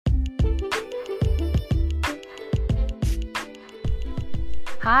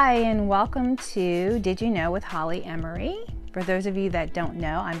Hi, and welcome to Did You Know with Holly Emery. For those of you that don't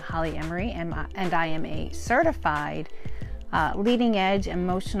know, I'm Holly Emery, and I am a certified leading edge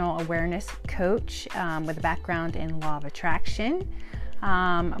emotional awareness coach with a background in law of attraction.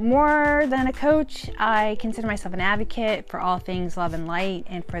 More than a coach, I consider myself an advocate for all things love and light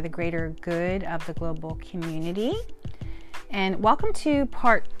and for the greater good of the global community. And welcome to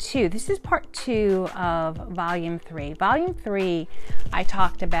part 2. This is part 2 of volume 3. Volume 3, I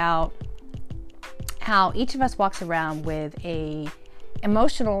talked about how each of us walks around with a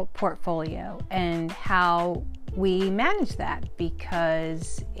emotional portfolio and how we manage that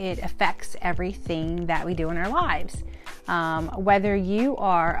because it affects everything that we do in our lives. Whether you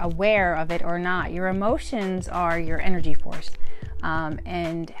are aware of it or not, your emotions are your energy force.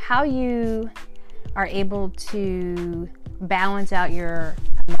 And how you are able to balance out your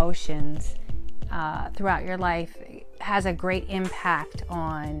emotions throughout your life has a great impact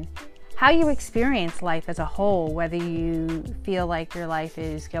on how you experience life as a whole, whether you feel like your life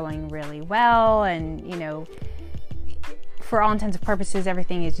is going really well and, for all intents and purposes,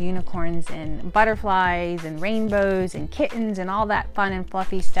 everything is unicorns and butterflies and rainbows and kittens and all that fun and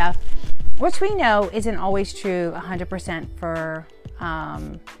fluffy stuff, which we know isn't always true 100% for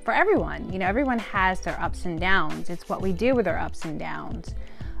everyone. Everyone has their ups and downs. It's what we do with our ups and downs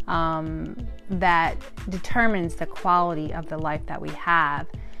that determines the quality of the life that we have.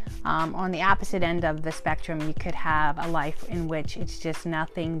 On the opposite end of the spectrum, you could have a life in which it's just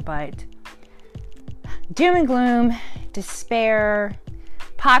nothing but doom and gloom, despair,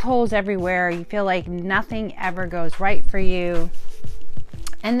 potholes everywhere. You feel like nothing ever goes right for you.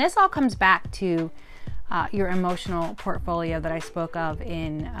 And this all comes back to your emotional portfolio that I spoke of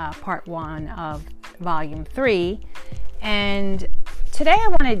in part 1 of volume 3. And today I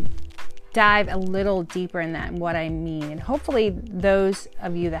want to dive a little deeper in that and what I mean. And hopefully those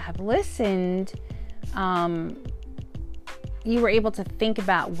of you that have listened, you were able to think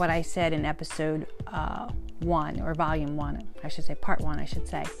about what I said in episode 1 or volume 1, I should say, part 1, I should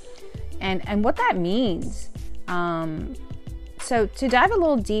say. And what that means. So to dive a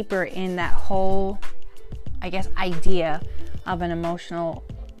little deeper in that whole, idea of an emotional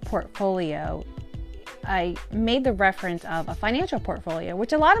portfolio, I made the reference of a financial portfolio,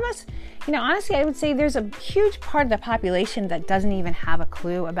 which a lot of us, honestly, I would say there's a huge part of the population that doesn't even have a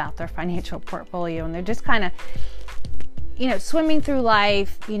clue about their financial portfolio. And they're just kind of, swimming through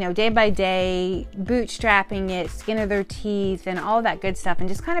life, day by day, bootstrapping it, skin of their teeth and all that good stuff. And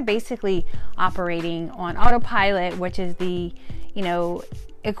just kind of basically operating on autopilot, which is the,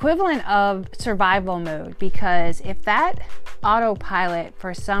 equivalent of survival mode, because if that autopilot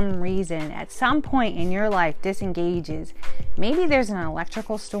for some reason at some point in your life disengages, maybe there's an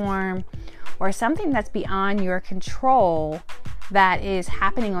electrical storm or something that's beyond your control that is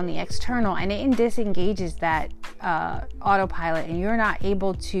happening on the external, and it disengages that autopilot and you're not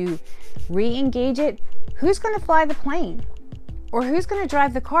able to re-engage it, who's going to fly the plane? Or who's going to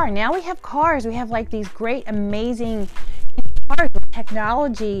drive the car? Now we have cars. We have like these great, amazing cars.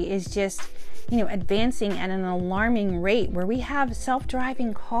 Technology is just, advancing at an alarming rate where we have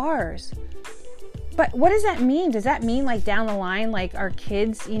self-driving cars. But what does that mean? Does that mean like down the line, like our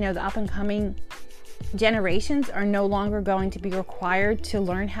kids, the up and coming generations are no longer going to be required to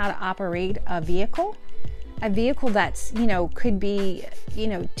learn how to operate a vehicle? A vehicle that's, could be,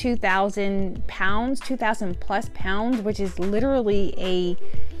 2,000 pounds, 2,000 plus pounds, which is literally a,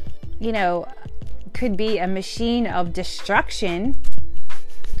 could be a machine of destruction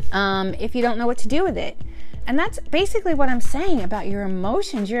if you don't know what to do with it. And that's basically what I'm saying about your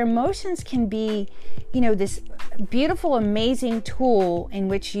emotions. Your emotions can be, this beautiful, amazing tool in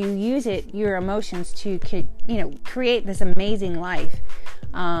which you use your emotions to, create this amazing life.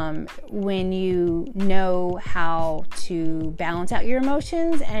 When you know how to balance out your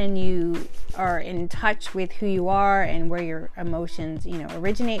emotions and you are in touch with who you are and where your emotions,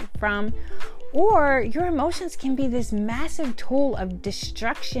 originate from. Or your emotions can be this massive tool of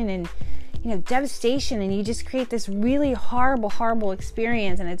destruction and, devastation, and you just create this really horrible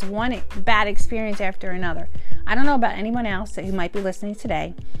experience, and it's one bad experience after another. I don't know about anyone else who might be listening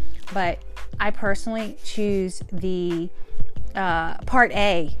today, but I personally choose the part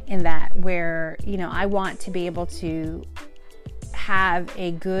A in that, where, I want to be able to have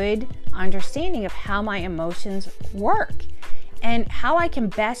a good understanding of how my emotions work and how I can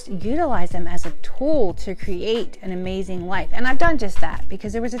best utilize them as a tool to create an amazing life. And I've done just that,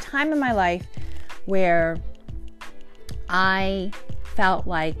 because there was a time in my life where I felt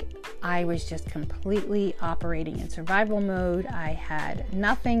like I was just completely operating in survival mode. I had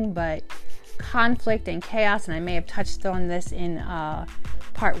nothing but conflict and chaos, and I may have touched on this in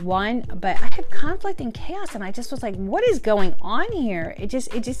part one, but I had conflict and chaos, and I just was like, what is going on here? It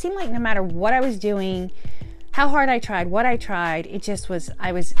just seemed like no matter what I was doing, how hard I tried, what I tried,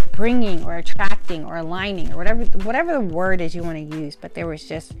 I was bringing or attracting or aligning or whatever the word is you want to use, but there was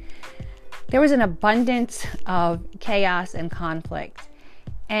an abundance of chaos and conflict.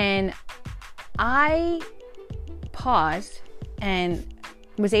 And I paused and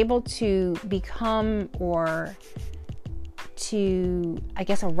was able to become, or to, I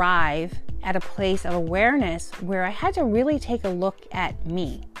guess, arrive at a place of awareness where I had to really take a look at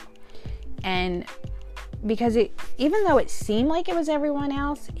me. And because even though it seemed like it was everyone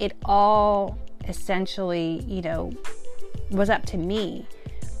else, it all essentially, was up to me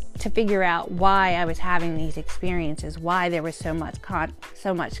to figure out why I was having these experiences, why there was so much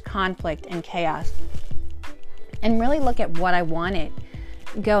conflict and chaos, and really look at what I wanted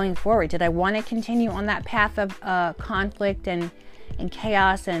going forward. Did I want to continue on that path of conflict and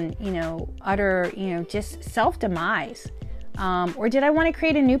chaos and, utter, just self-demise? Or did I want to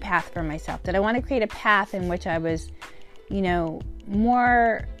create a new path for myself? Did I want to create a path in which I was,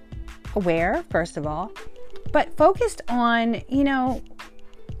 more aware, first of all, but focused on,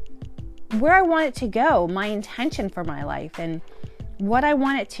 where I want it to go, my intention for my life, and what I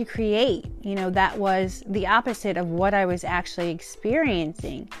wanted to create, that was the opposite of what I was actually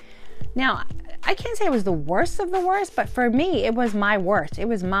experiencing. Now, I can't say it was the worst of the worst, but for me, it was my worst. It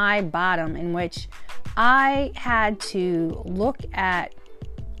was my bottom, in which I had to look at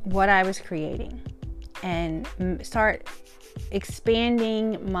what I was creating and start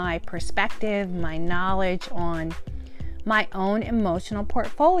expanding my perspective, my knowledge on my own emotional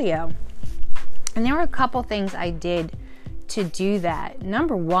portfolio. And there were a couple things I did to do that.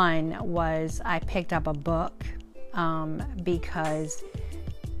 Number one was I picked up a book because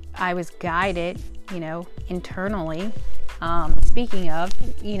I was guided, internally. Speaking of,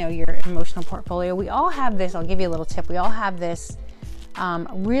 your emotional portfolio, we all have this. I'll give you a little tip. We all have this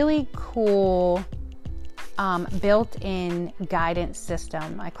really cool built-in guidance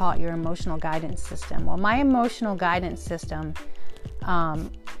system. I call it your emotional guidance system. Well, my emotional guidance system,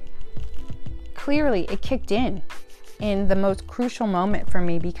 clearly it kicked in the most crucial moment for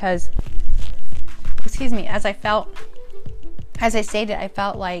me because, as I stated, I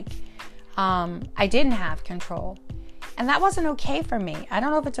felt like I didn't have control. And that wasn't okay for me. I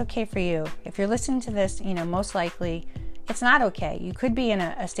don't know if it's okay for you. If you're listening to this, most likely it's not okay. You could be in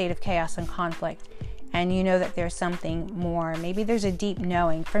a state of chaos and conflict, and you know that there's something more. Maybe there's a deep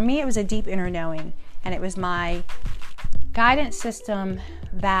knowing. For me, it was a deep inner knowing, and it was my guidance system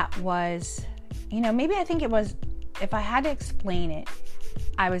that was, maybe I think it was, if I had to explain it,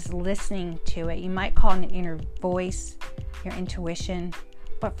 I was listening to it. You might call it an inner voice, your intuition.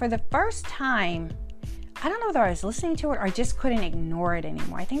 But for the first time, I don't know whether I was listening to it or I just couldn't ignore it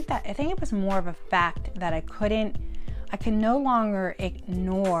anymore. I think it was more of a fact that I could no longer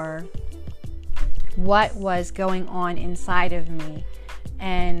ignore what was going on inside of me.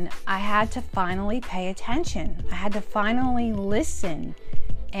 And I had to finally pay attention. I had to finally listen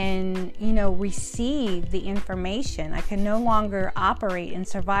and, receive the information. I could no longer operate in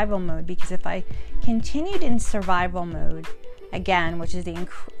survival mode, because if I continued in survival mode, again, which is the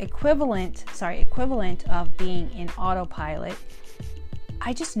equivalent of being in autopilot,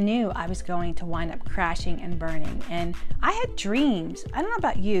 I just knew I was going to wind up crashing and burning. And I had dreams. I don't know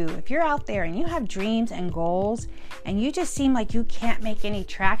about you. If you're out there and you have dreams and goals and you just seem like you can't make any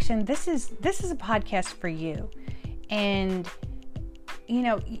traction, this is a podcast for you. And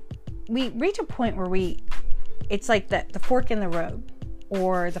we reach a point where it's like the fork in the road,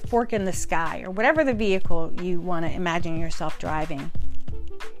 or the fork in the sky, or whatever the vehicle you want to imagine yourself driving.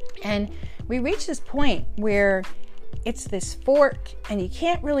 And we reach this point where it's this fork and you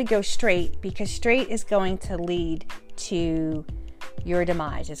can't really go straight, because straight is going to lead to your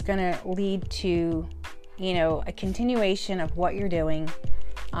demise. It's going to lead to, a continuation of what you're doing.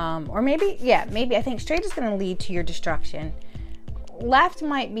 Or maybe I think straight is going to lead to your destruction. Left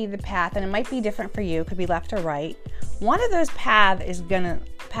might be the path, and it might be different for you. It could be left or right. One of those paths is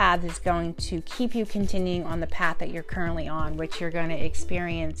going to keep you continuing on the path that you're currently on, which you're going to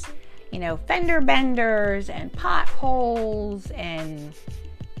experience, fender benders and potholes, and,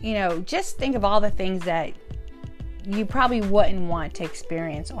 just think of all the things that you probably wouldn't want to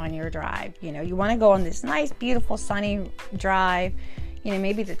experience on your drive. You want to go on this nice, beautiful, sunny drive.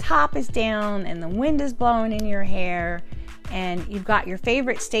 Maybe the top is down and the wind is blowing in your hair, and you've got your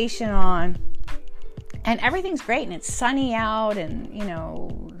favorite station on, and everything's great, and it's sunny out, and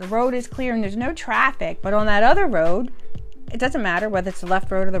the road is clear and there's no traffic. But on that other road, it doesn't matter whether it's the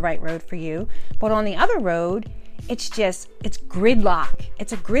left road or the right road for you, but on the other road, it's gridlock.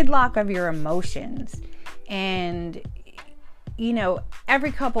 It's a gridlock of your emotions. And, you know,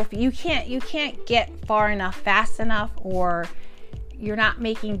 every couple, you can't get far enough, fast enough, or you're not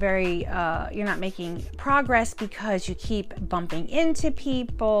making progress because you keep bumping into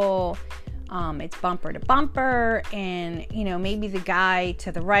people. It's bumper to bumper, and, you know, maybe the guy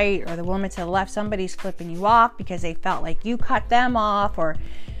to the right or the woman to the left, somebody's flipping you off because they felt like you cut them off, or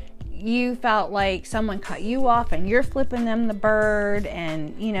you felt like someone cut you off and you're flipping them the bird.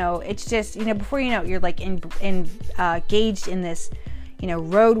 And, you know, it's just, you know, before you know it, you're like engaged in this, you know,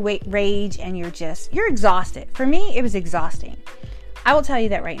 road rage, and you're exhausted. For me, it was exhausting. I will tell you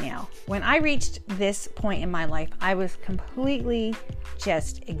that right now. When I reached this point in my life, I was completely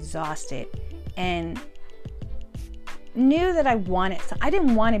just exhausted and knew that I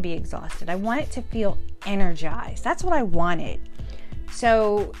didn't want to be exhausted. I wanted to feel energized. That's what I wanted.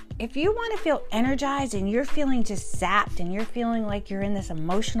 So if you want to feel energized and you're feeling just zapped and you're feeling like you're in this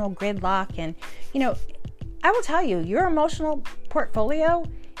emotional gridlock, and, you know, I will tell you, your emotional portfolio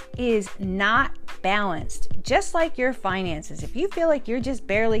is not balanced, just like your finances. If you feel like you're just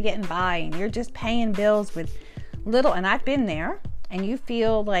barely getting by and you're just paying bills with little, and I've been there, and you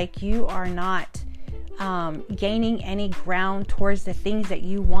feel like you are not gaining any ground towards the things that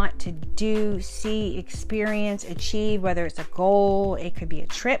you want to do, see, experience, achieve, whether it's a goal, it could be a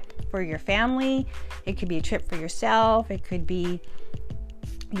trip for your family, it could be a trip for yourself, it could be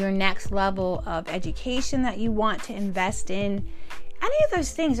your next level of education that you want to invest in. Any of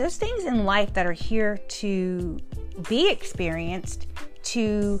those things in life that are here to be experienced,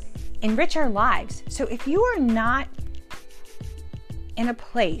 to enrich our lives. So if you are not in a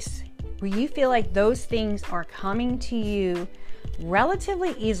place where you feel like those things are coming to you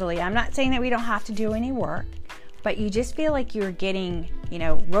relatively easily, I'm not saying that we don't have to do any work, but you just feel like you're getting, you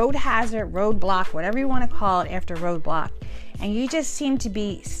know, road hazard, roadblock, whatever you want to call it after roadblock, and you just seem to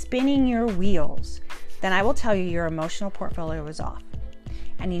be spinning your wheels, then I will tell you your emotional portfolio is off.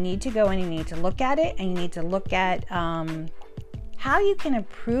 And you need to go and you need to look at it, and you need to look at how you can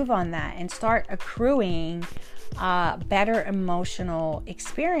improve on that and start accruing better emotional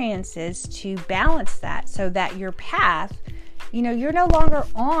experiences to balance that, so that your path, you know, you're no longer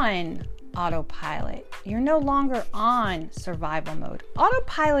on autopilot. You're no longer on survival mode.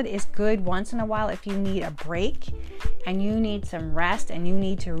 Autopilot is good once in a while if you need a break and you need some rest and you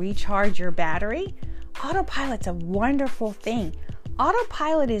need to recharge your battery. Autopilot's a wonderful thing.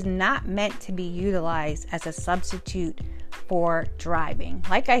 Autopilot is not meant to be utilized as a substitute for driving.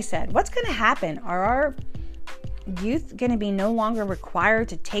 Like I said, what's going to happen? Are our youth going to be no longer required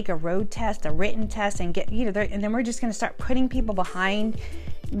to take a road test, a written test, and get, you know, and then we're just going to start putting people behind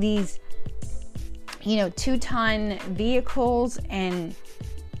these, you know, 2-ton vehicles? And,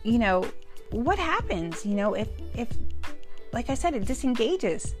 you know, what happens, you know, if like I said, it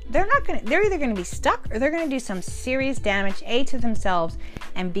disengages? They're either going to be stuck, or they're going to do some serious damage, A, to themselves,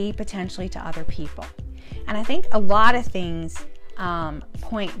 and B, potentially to other people. And I think a lot of things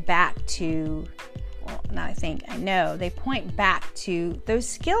point back to, well, not I think, I know, they point back to those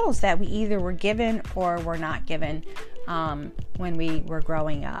skills that we either were given or were not given when we were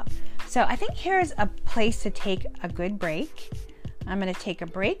growing up. So I think here's a place to take a good break. I'm going to take a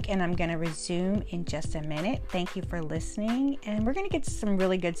break and I'm going to resume in just a minute. Thank you for listening, and we're going to get some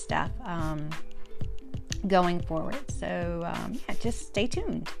really good stuff going forward. So yeah, just stay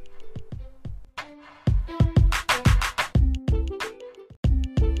tuned.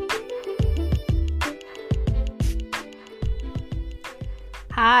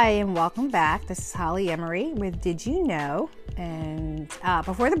 Hi, and welcome back. This is Holly Emery with Did You Know? And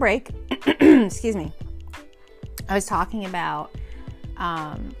before the break, excuse me, I was talking about,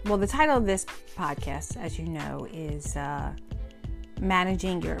 well, the title of this podcast, as you know, is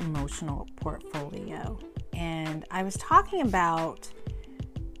Managing Your Emotional Portfolio. And I was talking about,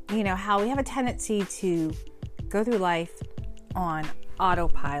 you know, how we have a tendency to go through life on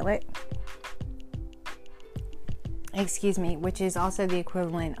autopilot, which is also the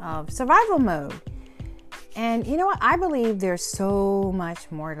equivalent of survival mode. And you know what? I believe there's so much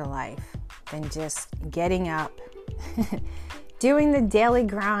more to life than just getting up, doing the daily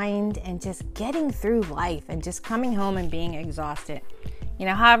grind, and just getting through life and just coming home and being exhausted. You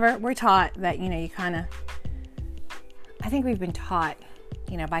know, however, we're taught that, you know, I think we've been taught,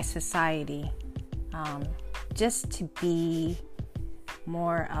 you know, by society, just to be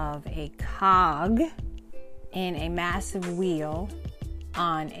more of a cog in a massive wheel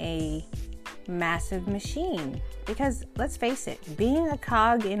on a massive machine. Because let's face it, being a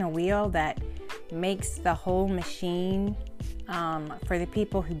cog in a wheel that makes the whole machine, for the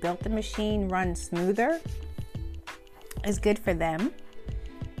people who built the machine, run smoother, is good for them,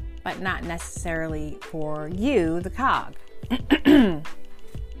 but not necessarily for you, the cog.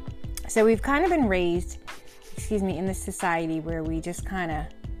 So we've kind of been raised, in this society where we just kind of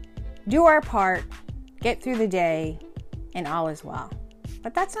do our part, get through the day, and all is well.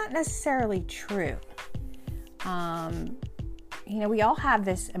 But that's not necessarily true. We all have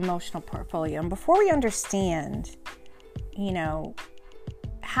this emotional portfolio. And before we understand,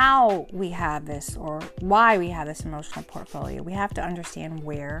 how we have this or why we have this emotional portfolio, we have to understand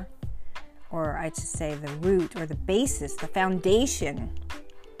where, or I should say the root or the basis, the foundation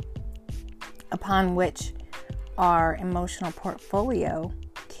upon which our emotional portfolio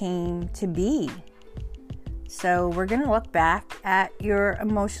came to be. So we're going to look back at your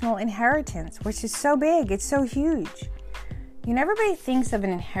emotional inheritance, which is so big. It's so huge. Everybody thinks of an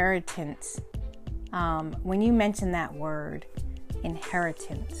inheritance. When you mention that word,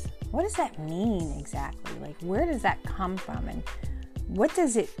 inheritance, what does that mean exactly? Like, where does that come from? And what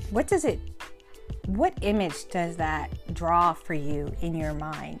image does that draw for you in your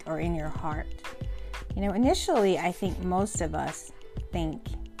mind or in your heart? Initially, I think most of us think,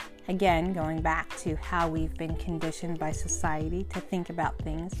 again, going back to how we've been conditioned by society to think about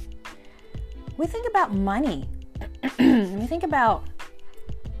things, we think about money. We think about,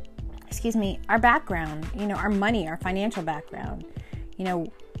 our background, our money, our financial background.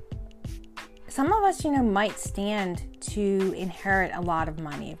 Some of us, might stand to inherit a lot of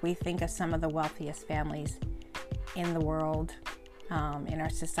money. If we think of some of the wealthiest families in the world, in our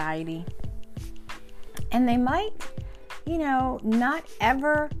society, and they might, not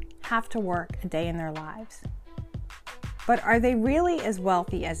ever have to work a day in their lives. But are they really as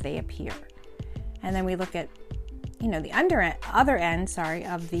wealthy as they appear? And then we look at, the other end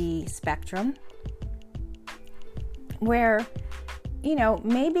of the spectrum, where,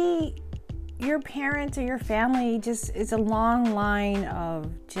 maybe your parents or your family just is a long line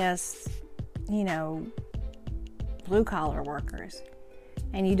of just, blue collar workers.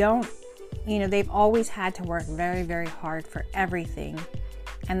 And they've always had to work very, very hard for everything.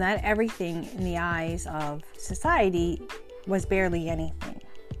 And that everything in the eyes of society was barely anything.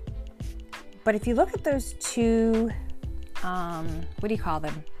 But if you look at those two, what do you call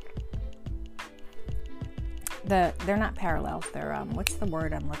them? They're not parallels. They're, what's the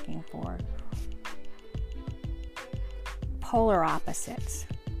word I'm looking for? Polar opposites.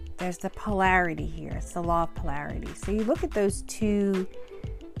 There's the polarity here. It's the law of polarity. So you look at those two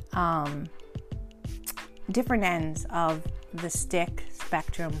different ends of the stick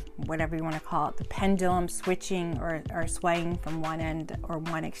spectrum, whatever you want to call it, the pendulum switching or swaying from one end or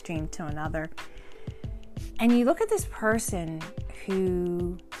one extreme to another. And you look at this person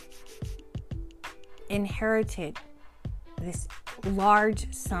who inherited this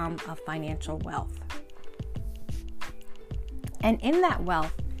large sum of financial wealth. And in that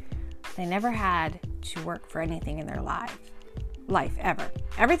wealth, they never had to work for anything in their life ever.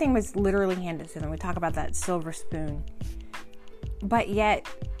 Everything was literally handed to them. We talk about that silver spoon. But yet,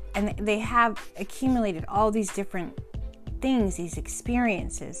 and they have accumulated all these different things, these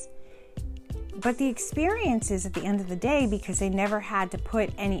experiences. But the experiences at the end of the day, because they never had to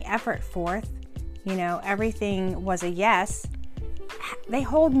put any effort forth, everything was a yes, they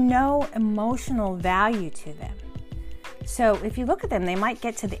hold no emotional value to them. So if you look at them, they might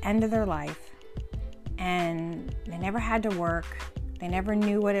get to the end of their life and they never had to work. They never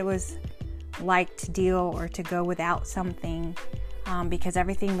knew what it was like to deal or to go without something because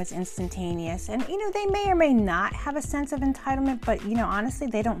everything was instantaneous. And, they may or may not have a sense of entitlement, but, honestly,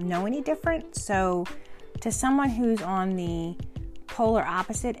 they don't know any different. So to someone who's on the polar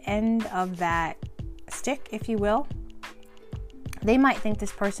opposite end of that stick, if you will, they might think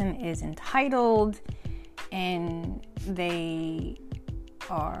this person is entitled and they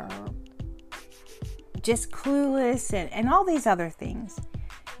are just clueless and all these other things,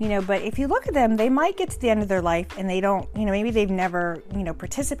 but if you look at them, they might get to the end of their life and they don't, maybe they've never,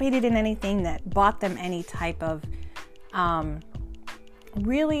 participated in anything that bought them any type of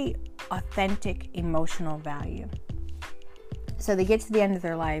really authentic emotional value. So they get to the end of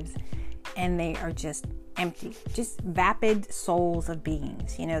their lives and they are just empty, just vapid souls of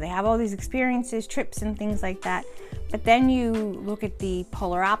beings. They have all these experiences, trips and things like that. But then you look at the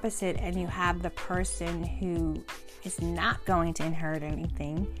polar opposite and you have the person who is not going to inherit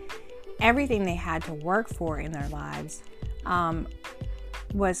anything. Everything they had to work for in their lives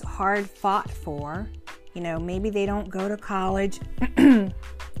was hard fought for. Maybe they don't go to college.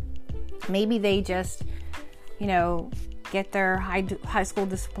 Maybe they just, get their high school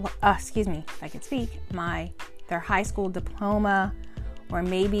if I could speak, their high school diploma, or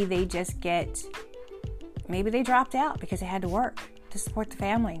maybe they just get maybe they dropped out because they had to work to support the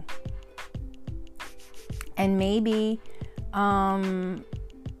family. And maybe they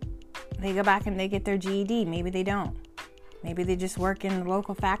go back and they get their GED. Maybe they don't. Maybe they just work in the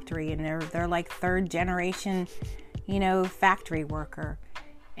local factory and they're like third generation, factory worker.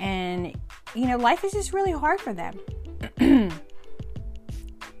 And, life is just really hard for them.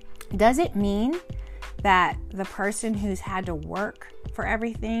 Does it mean that the person who's had to work for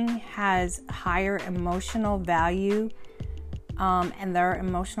everything has higher emotional value and their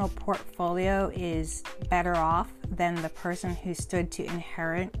emotional portfolio is better off than the person who stood to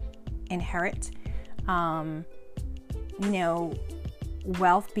inherit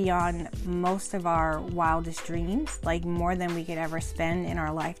wealth beyond most of our wildest dreams, like more than we could ever spend in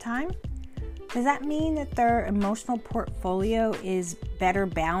our lifetime? Does that mean that their emotional portfolio is better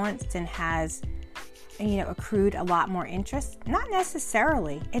balanced and has, accrued a lot more interest? Not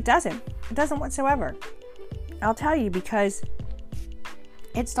necessarily. It doesn't whatsoever. I'll tell you, because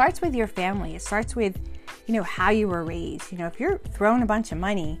it starts with your family. It starts with, how you were raised. If you're throwing a bunch of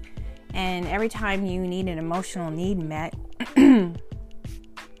money and every time you need an emotional need met,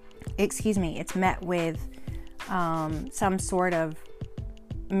 it's met with some sort of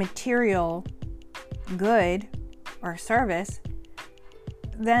material good or service,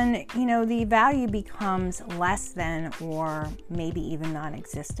 then, the value becomes less than or maybe even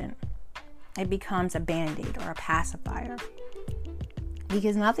non-existent. It becomes a Band-Aid or a pacifier,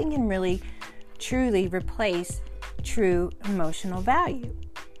 because nothing can really truly replace true emotional value.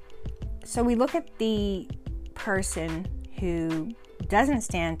 So we look at the person who doesn't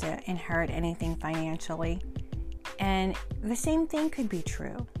stand to inherit anything financially, and the same thing could be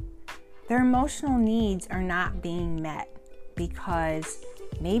true. Their emotional needs are not being met because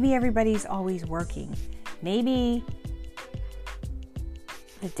maybe everybody's always working. Maybe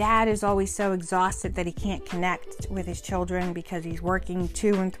the dad is always so exhausted that he can't connect with his children because he's working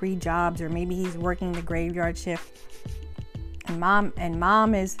 2 and 3 jobs, or maybe he's working the graveyard shift. And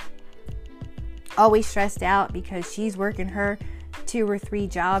mom is always stressed out because she's working her 2 or 3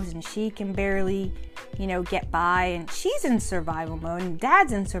 jobs and she can barely, get by, and she's in survival mode and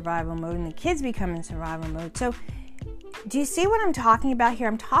dad's in survival mode and the kids become in survival mode. So do you see what I'm talking about here?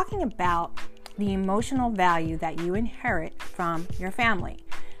 I'm talking about the emotional value that you inherit from your family.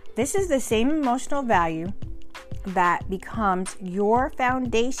 This is the same emotional value that becomes your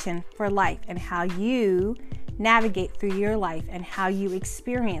foundation for life and how you navigate through your life and how you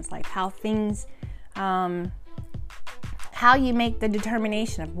experience life, how things, how you make the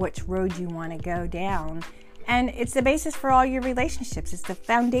determination of which road you want to go down. And it's the basis for all your relationships. It's the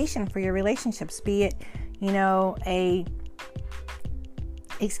foundation for your relationships, be it, a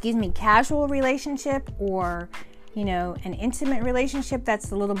casual relationship or, an intimate relationship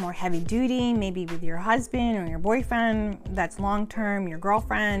that's a little more heavy duty, maybe with your husband or your boyfriend that's long-term, your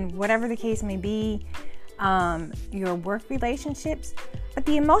girlfriend, whatever the case may be, your work relationships. But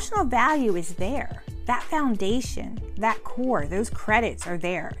the emotional value is there. That foundation, that core, those credits are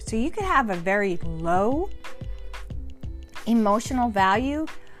there. So you could have a very low emotional value,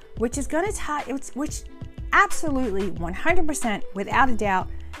 which is going to tie, which absolutely 100% without a doubt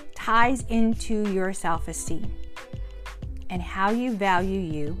ties into your self-esteem and how you value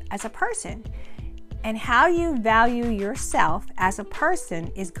you as a person. And how you value yourself as a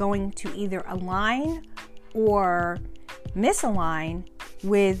person is going to either align or misalign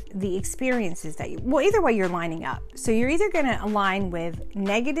with the experiences that either way you're lining up. So you're either going to align with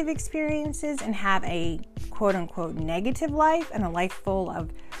negative experiences and have a quote unquote negative life and a life full of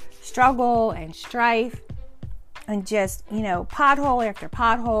struggle and strife and just, pothole after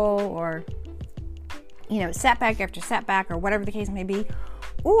pothole or, setback after setback or whatever the case may be.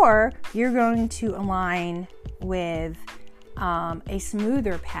 Or you're going to align with a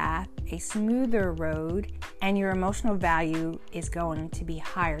smoother path, a smoother road, and your emotional value is going to be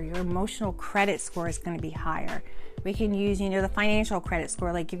higher. Your emotional credit score is going to be higher. We can use, the financial credit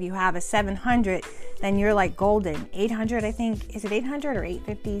score. Like if you have a 700, then you're like golden. 800, I think, is it 800 or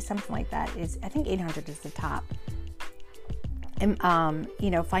 850? Something like that. I think 800 is the top.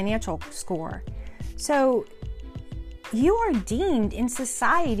 Financial score. So you are deemed in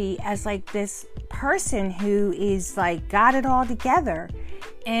society as like this person who is like got it all together,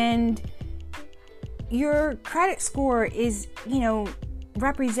 and your credit score is,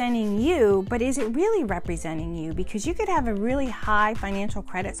 representing you, but is it really representing you? Because you could have a really high financial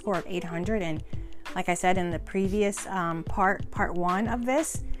credit score of 800, and like I said in the previous part 1 of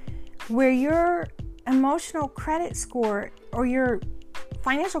this, where your emotional credit score or your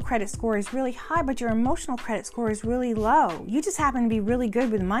financial credit score is really high, but your emotional credit score is really low. You just happen to be really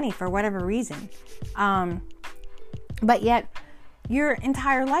good with money for whatever reason. But yet your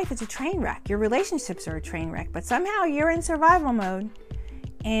entire life is a train wreck. Your relationships are a train wreck, but somehow you're in survival mode.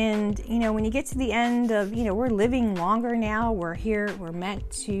 And, when you get to the end of, we're living longer now. We're here. We're meant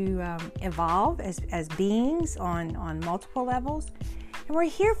to evolve as beings on multiple levels. And we're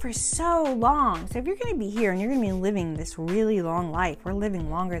here for so long. So if you're going to be here and you're going to be living this really long life, we're living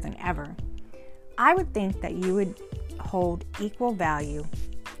longer than ever, I would think that you would hold equal value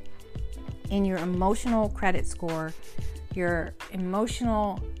in your emotional credit score, your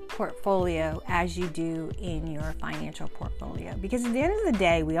emotional portfolio, as you do in your financial portfolio. Because at the end of the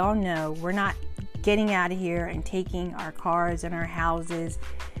day, we all know we're not getting out of here and taking our cars and our houses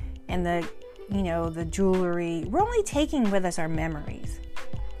and the jewelry. We're only taking with us our memories.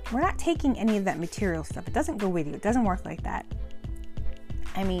 We're not taking any of that material stuff. It doesn't go with you. It doesn't work like that.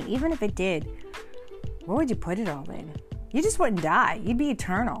 I mean, even if it did, where would you put it all in? You just wouldn't die. You'd be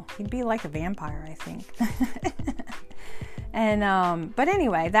eternal. You'd be like a vampire, I think. And but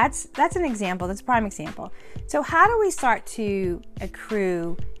anyway, that's an example. That's a prime example. So how do we start to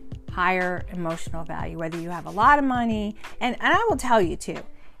accrue higher emotional value, whether you have a lot of money? And I will tell you too,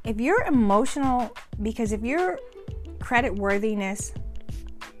 if you're emotional, because if your credit worthiness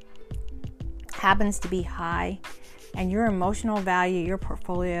happens to be high and your emotional value, your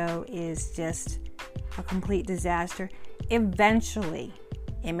portfolio is just a complete disaster, eventually,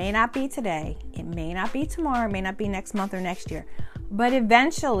 it may not be today, it may not be tomorrow, it may not be next month or next year, but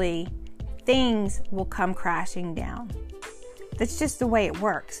eventually things will come crashing down. That's just the way it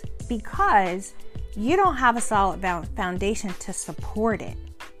works, because you don't have a solid foundation to support it.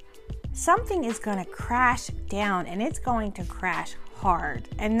 Something is going to crash down, and it's going to crash hard,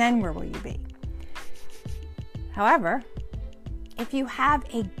 and then where will you be? However, if you have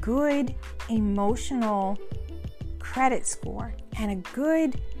a good emotional credit score and a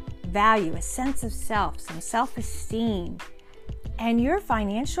good value, a sense of self, some self-esteem, and your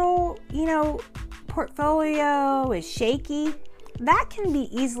financial, portfolio is shaky, that can be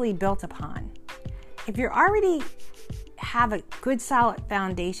easily built upon. If you're already have a good solid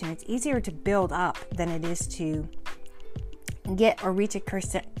foundation, it's easier to build up than it is to get or reach a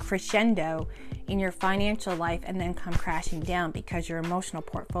crescendo in your financial life and then come crashing down because your emotional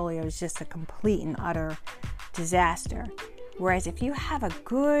portfolio is just a complete and utter disaster. Whereas if you have a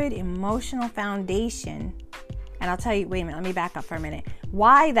good emotional foundation, and I'll tell you, wait a minute, let me back up for a minute.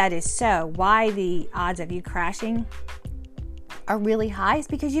 Why that is so, why the odds of you crashing are really high is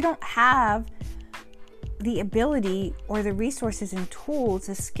because you don't have the ability or the resources and tools,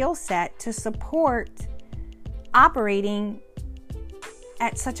 the skill set to support operating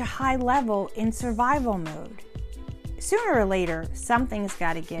at such a high level in survival mode. Sooner or later, something's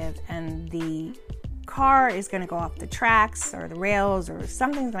got to give, and the car is going to go off the tracks or the rails, or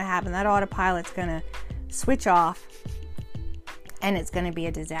something's going to happen. That autopilot's going to switch off, and it's going to be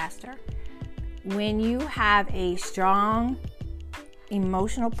a disaster. When you have a strong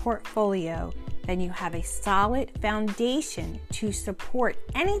emotional portfolio, then you have a solid foundation to support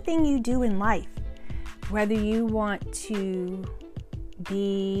anything you do in life. Whether you want to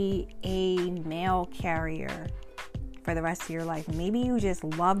be a mail carrier for the rest of your life, maybe you just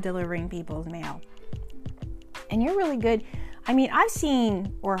love delivering people's mail, and you're really good. I mean, I've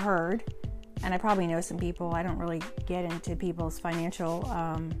seen or heard, and I probably know some people, I don't really get into people's financial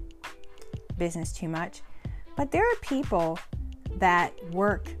business too much, but there are people that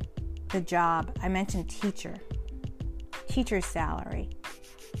work the job. I mentioned teacher's salary,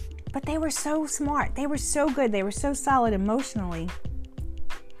 but they were so smart, they were so good, they were so solid emotionally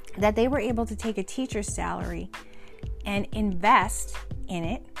that they were able to take a teacher's salary and invest in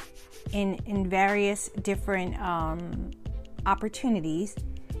it in various different opportunities,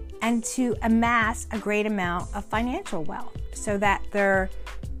 and to amass a great amount of financial wealth, so that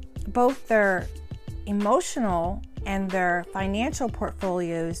both their emotional and their financial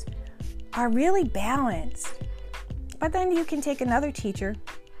portfolios are really balanced. But then you can take another teacher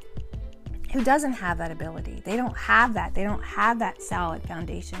who doesn't have that ability. They don't have that solid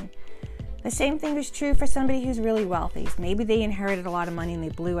foundation. The same thing is true for somebody who's really wealthy. Maybe they inherited a lot of money and they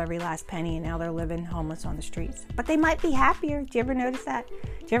blew every last penny, and now they're living homeless on the streets. But they might be happier. Do you ever notice that?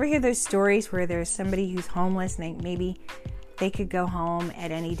 Do you ever hear those stories where there's somebody who's homeless and maybe they could go home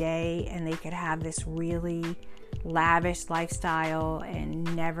at any day and they could have this really lavish lifestyle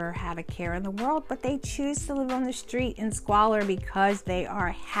and never have a care in the world, but they choose to live on the street in squalor because they are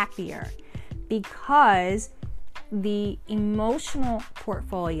happier, because the emotional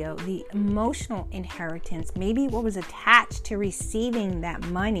portfolio, the emotional inheritance, maybe what was attached to receiving that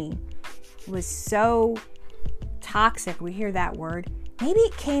money was so toxic. We hear that word. Maybe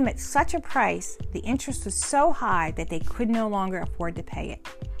it came at such a price, the interest was so high that they could no longer afford to pay it.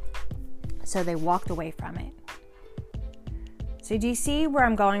 So they walked away from it. So do you see where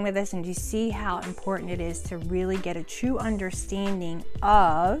I'm going with this? And do you see how important it is to really get a true understanding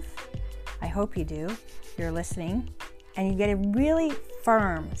of, I hope you do, if you're listening, and you get a really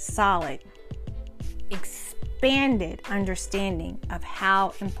firm, solid, expanded understanding of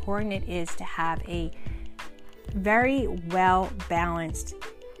how important it is to have a very well-balanced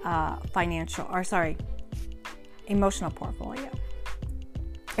emotional portfolio.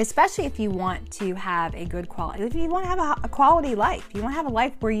 Especially if you want to have a good quality, if you want to have a quality life, you want to have a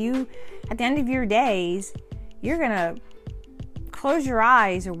life where you, at the end of your days, you're going to close your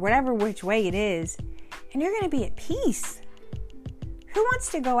eyes or whatever which way it is, and you're going to be at peace. Who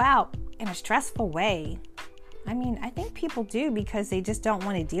wants to go out in a stressful way? I mean, I think people do because they just don't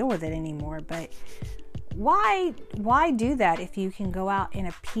want to deal with it anymore, but why do that if you can go out in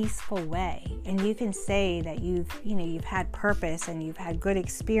a peaceful way and you can say that you've had purpose and you've had good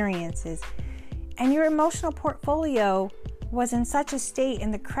experiences and your emotional portfolio was in such a state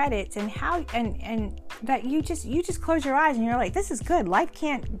in the credits and that you just close your eyes and you're like, this is good. Life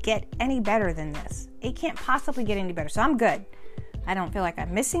can't get any better than this. It can't possibly get any better. So I'm good. I don't feel like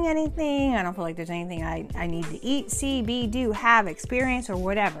I'm missing anything. I don't feel like there's anything I need to eat, see, be, do, have, experience, or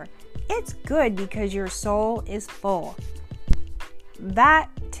whatever. It's good because your soul is full. That,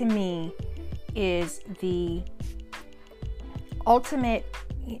 to me, is the ultimate,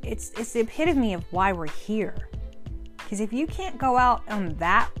 it's the epitome of why we're here. Because if you can't go out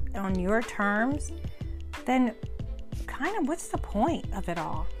on your terms, then kind of what's the point of it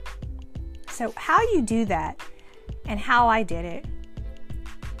all? So how you do that and how I did it,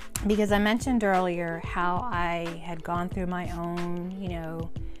 because I mentioned earlier how I had gone through my own,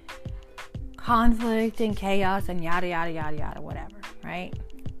 conflict and chaos and yada, yada, yada, yada, whatever, right?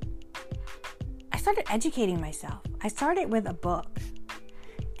 I started educating myself. I started with a book,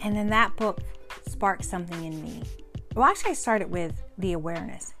 and then that book sparked something in me. Well, actually, I started with the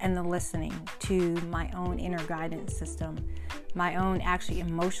awareness and the listening to my own inner guidance system, my own actually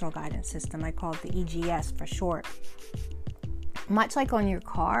emotional guidance system. I call it the EGS for short. Much like on your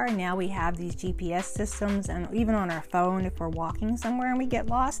car, now we have these GPS systems, and even on our phone, if we're walking somewhere and we get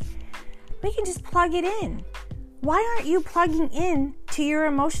lost, we can just plug it in. Why aren't you plugging in to your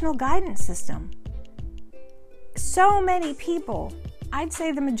emotional guidance system? So many people, I'd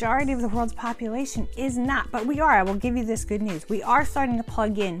say the majority of the world's population is not, but we are. I will give you this good news. We are starting to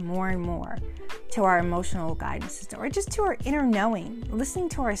plug in more and more to our emotional guidance system, or just to our inner knowing, listening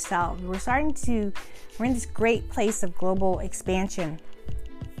to ourselves. We're in this great place of global expansion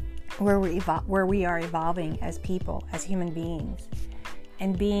where we are evolving as people, as human beings,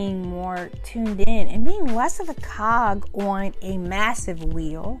 and being more tuned in and being less of a cog on a massive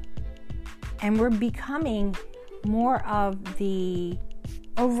wheel. And we're becoming more of the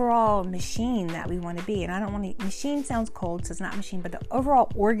overall machine that we want to be. And I don't want to, machine sounds cold, so it's not machine, but the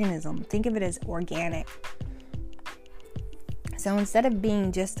overall organism, think of it as organic. So instead of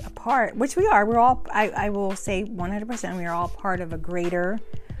being just a part, which we are, we're all, I will say 100%, we are all part of a greater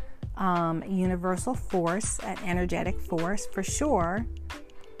universal force, an energetic force for sure.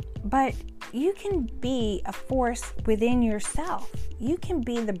 But you can be a force within yourself. You can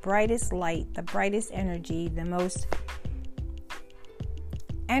be the brightest light, the brightest energy, the most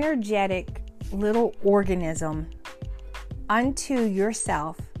energetic little organism unto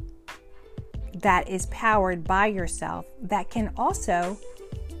yourself that is powered by yourself, that can also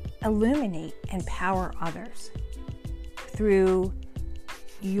illuminate and power others through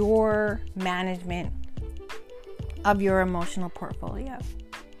your management of your emotional portfolio.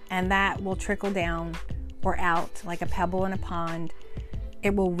 And that will trickle down or out like a pebble in a pond.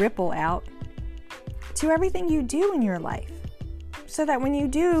 It will ripple out to everything you do in your life, so that when you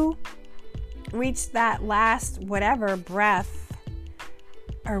do reach that last whatever breath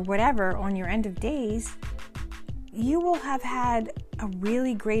or whatever on your end of days, you will have had a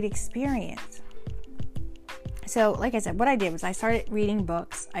really great experience. So like I said, what I did was I started reading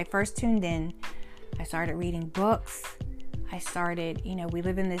books. I first tuned in. I started reading books. I started, we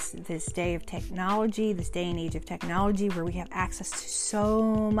live in this day of technology, this day and age of technology where we have access to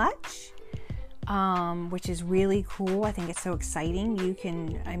so much, which is really cool. I think it's so exciting. You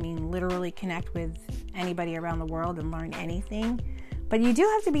can, literally connect with anybody around the world and learn anything. But you do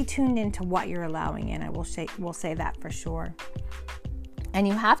have to be tuned into what you're allowing in. We'll say that for sure. And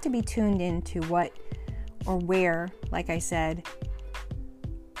you have to be tuned into what or where, like I said,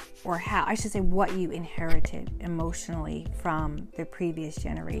 or how, I should say, what you inherited emotionally from the previous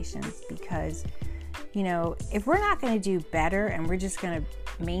generations. Because, you know, if we're not going to do better and we're just going to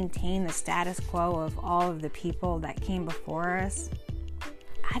maintain the status quo of all of the people that came before us,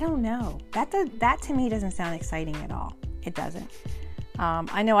 I don't know. That to me doesn't sound exciting at all. It doesn't.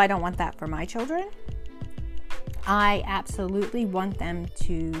 I know I don't want that for my children. I absolutely want them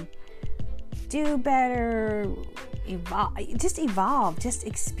to do better, evolve, just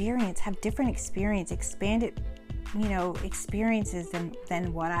experience, have different experience, expanded, experiences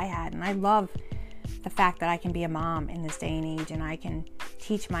than what I had. And I love the fact that I can be a mom in this day and age, and I can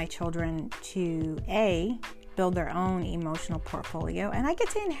teach my children to build their own emotional portfolio, and I get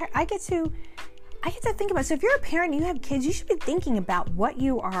to think about. So if you're a parent and you have kids, you should be thinking about what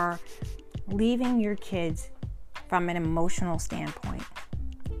you are leaving your kids from an emotional standpoint.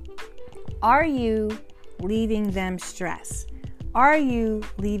 Are you leaving them stress? Are you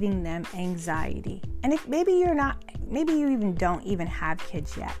leaving them anxiety? And if maybe you even don't even have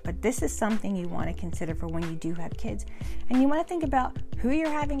kids yet, but this is something you want to consider for when you do have kids. And you want to think about who you're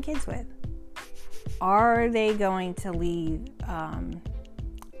having kids with. Are they going to leave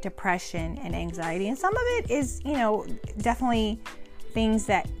depression and anxiety? And some of it is, definitely things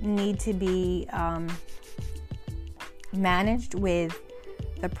that need to be managed with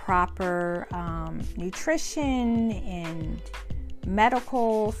the proper nutrition and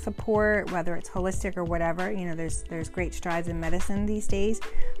medical support, whether it's holistic or whatever. There's great strides in medicine these days.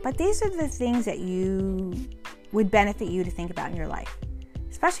 But these are the things that would benefit you to think about in your life,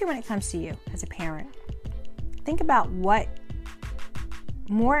 especially when it comes to you as a parent. Think about what,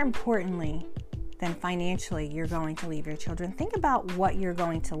 more importantly than financially, you're going to leave your children. Think about what you're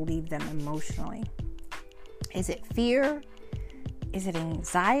going to leave them emotionally. Is it fear? Is it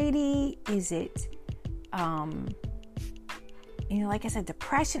anxiety? Is it, like I said,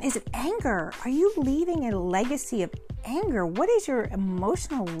 depression? Is it anger? Are you leaving a legacy of anger? What is your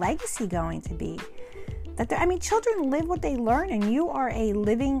emotional legacy going to be? Children live what they learn, and you are a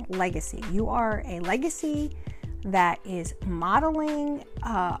living legacy. You are a legacy that is modeling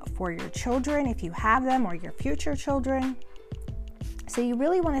for your children, if you have them, or your future children. So you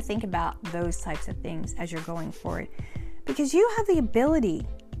really want to think about those types of things as you're going forward, because you have the ability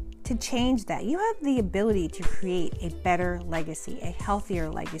to change that. You have the ability to create a better legacy, a healthier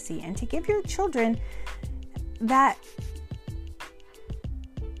legacy, and to give your children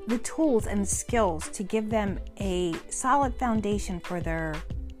the tools and skills to give them a solid foundation for their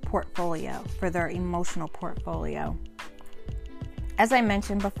portfolio, for their emotional portfolio. As I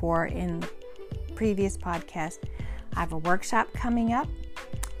mentioned before in the previous podcast, I have a workshop coming up.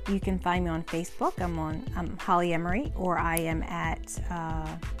 You can find me on Facebook. I'm Holly Emery, or I am at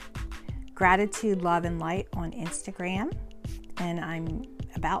Gratitude, Love, and Light on Instagram. And I'm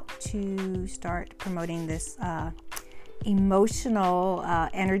about to start promoting this emotional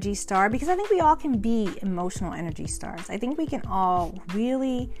energy star, because I think we all can be emotional energy stars. I think we can all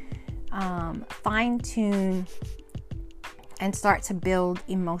really fine-tune and start to build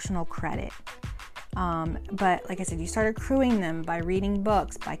emotional credit. But like I said, you start accruing them by reading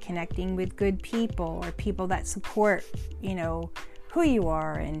books, by connecting with good people, or people that support, who you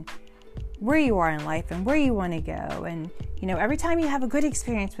are and where you are in life and where you want to go. And, every time you have a good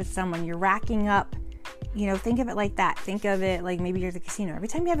experience with someone, you're racking up, think of it like that. Think of it like maybe you're at the casino. Every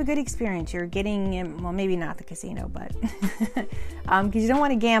time you have a good experience, you're getting, well, maybe not the casino, but because you don't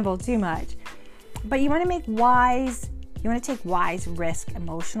want to gamble too much. But you want to take wise risk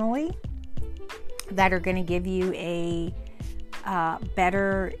emotionally that are going to give you a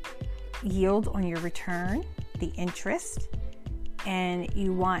better yield on your return, the interest. And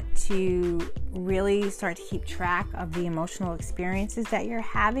you want to really start to keep track of the emotional experiences that you're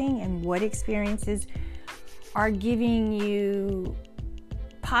having, and what experiences are giving you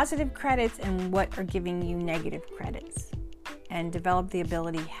positive credits and what are giving you negative credits, and develop the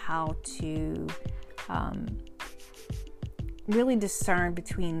ability how to really discern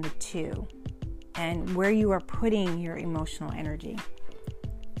between the two and where you are putting your emotional energy.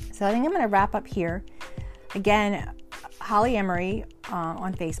 So I think I'm going to wrap up here. Again, Holly Emery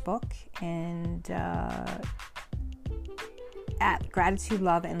on Facebook, and at Gratitude,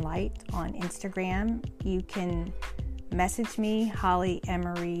 Love, and Light on Instagram. You can message me,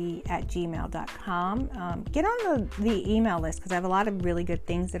 hollyemery@gmail.com. Get on the email list, because I have a lot of really good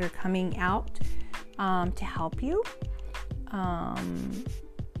things that are coming out to help you.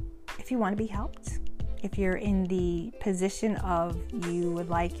 If you want to be helped, if you're in the position of you would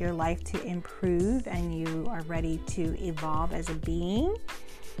like your life to improve and you are ready to evolve as a being,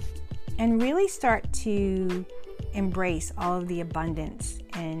 and really start to embrace all of the abundance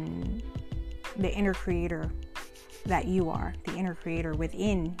and the inner creator that you are, the inner creator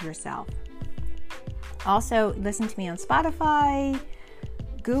within yourself. Also, listen to me on Spotify,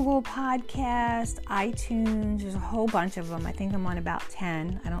 Google Podcast, iTunes. There's a whole bunch of them. I think I'm on about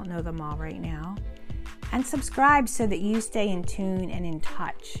 10. I don't know them all right now. And subscribe so that you stay in tune and in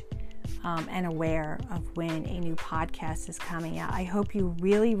touch and aware of when a new podcast is coming out. I hope you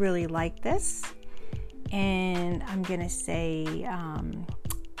really, really like this. And I'm going to say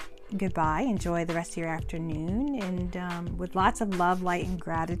goodbye. Enjoy the rest of your afternoon. And with lots of love, light, and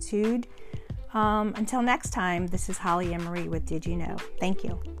gratitude. Until next time, this is Holly Emery with Did You Know? Thank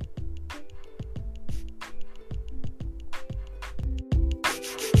you.